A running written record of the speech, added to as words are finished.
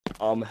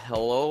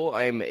Hello,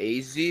 I'm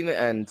Azim,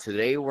 and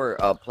today we're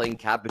playing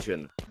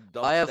Capuchin.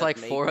 I have like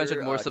Dubstep 400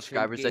 maker, more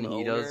subscribers than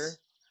champion he owner. does.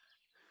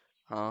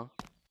 Huh?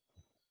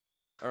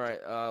 Alright,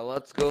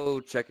 let's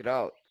go check it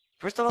out.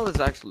 First of all,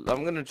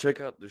 I'm gonna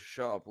check out the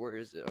shop. Where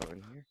is it? Oh,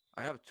 in here?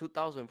 I have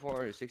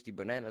 2,460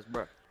 bananas,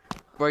 bro.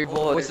 Bro, your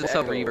Oh, voice is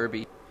so echo.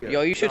 reverby.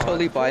 Yo, you should No,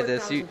 totally it's buy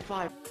this.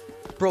 4,005.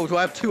 Bro, do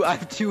I have two? I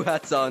have two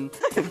hats on.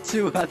 I have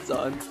two hats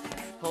on.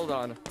 Hold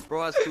on,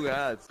 bro has two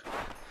hats.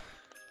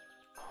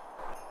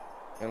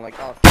 And like,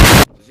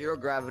 zero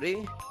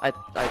gravity. I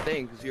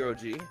think 0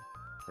 G,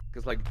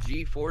 cause like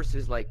G force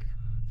is like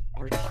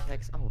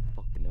architects. I don't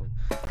fucking know.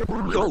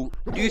 Go.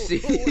 You see?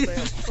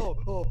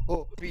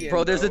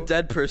 Bro, there's a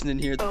dead person in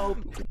here. No.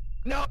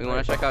 We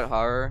wanna check out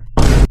horror?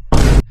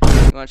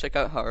 You wanna check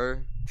out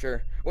horror?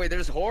 Sure. Wait,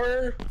 there's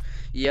horror?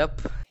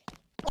 Yep.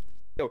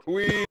 No,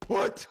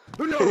 what?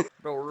 No!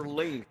 Bro, we're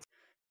linked.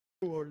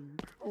 Who are you?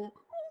 Who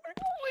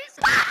is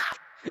that?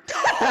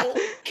 No!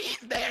 He's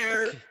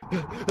there!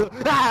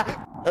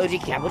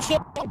 OG Capuchin?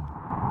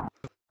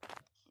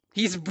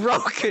 He's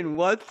broken.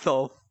 What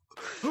the?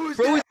 Who's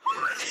Bro, that?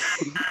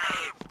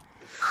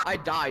 I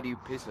died, you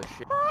piece of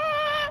shit.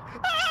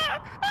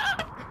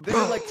 This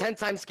is like 10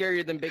 times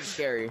scarier than Big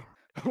Scary.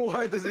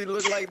 Why does he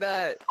look like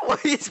that? Why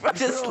he's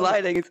just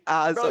sliding his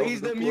ass Bro, over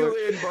he's the floor.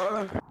 mutant,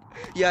 bro.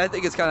 Yeah, I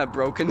think it's kind of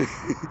broken.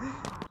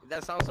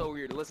 That sounds so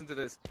weird. Listen to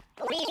this.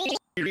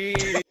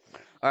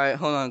 Alright,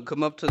 hold on.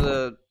 Come up to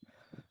the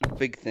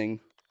big thing.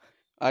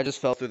 I just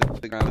fell through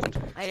the ground.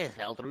 I just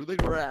fell through the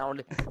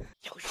ground.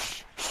 Yo,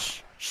 shh,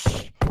 shh,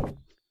 shh.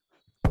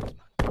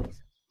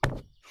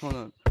 Hold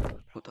on.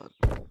 Hold on.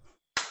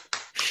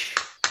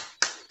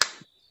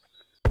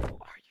 Who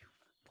are you?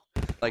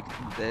 Like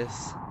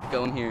this.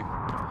 Go in here.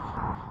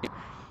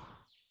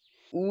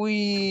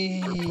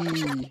 Wee.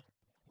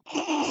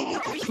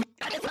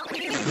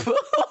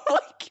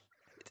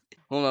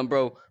 Hold on,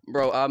 bro.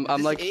 Bro, I'm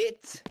like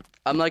it?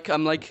 I'm like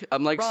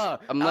Bruh,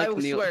 I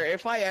Neil. swear,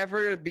 if I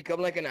ever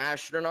become like an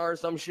astronaut or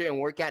some shit and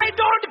work at— I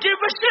don't give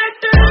a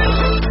shit!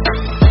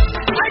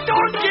 I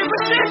don't give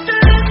a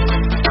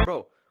shit!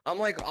 Bro, I'm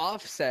like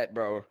Offset,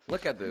 bro.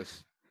 Look at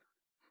this.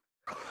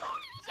 You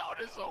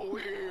sounded so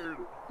weird.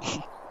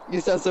 You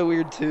sound so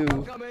weird too.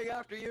 I'm coming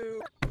after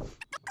you.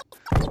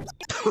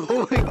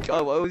 Oh my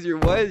god, why is your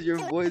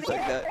voice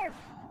like that?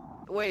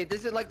 Wait,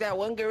 this is like that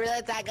one Gorilla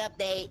Attack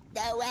update.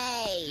 No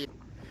way.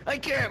 I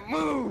can't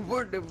move.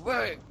 What the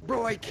fuck?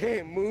 Bro, I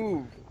can't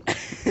move.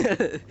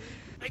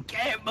 I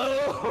can't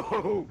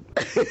move.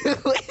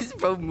 Why is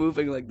bro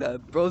moving like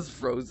that? Bro's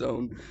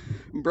frozone.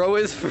 Bro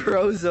is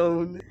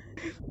frozone.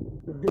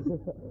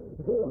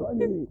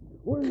 Honey,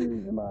 where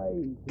is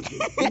my—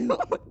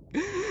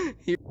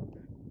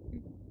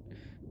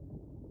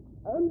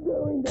 I'm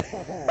doing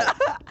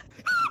that.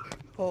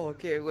 Oh,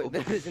 okay, wait,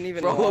 there isn't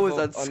even— Bro, what was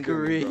lava that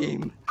under me, bro.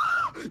 scream?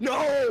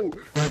 No!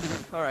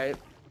 Alright.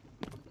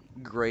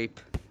 Grape.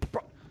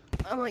 Bro,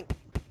 I'm like,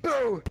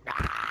 bro!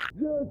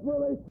 Just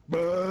when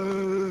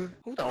who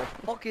the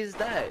fuck is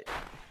that?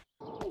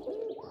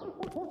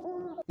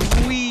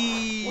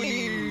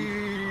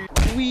 Wee.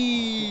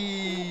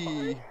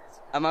 Wee.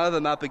 I'm out of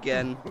the map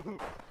again.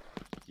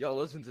 Yo,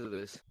 listen to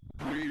this.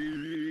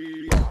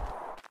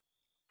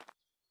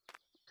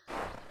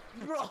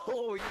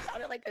 Bro, you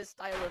sounded like a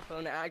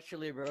stylophone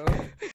actually, bro.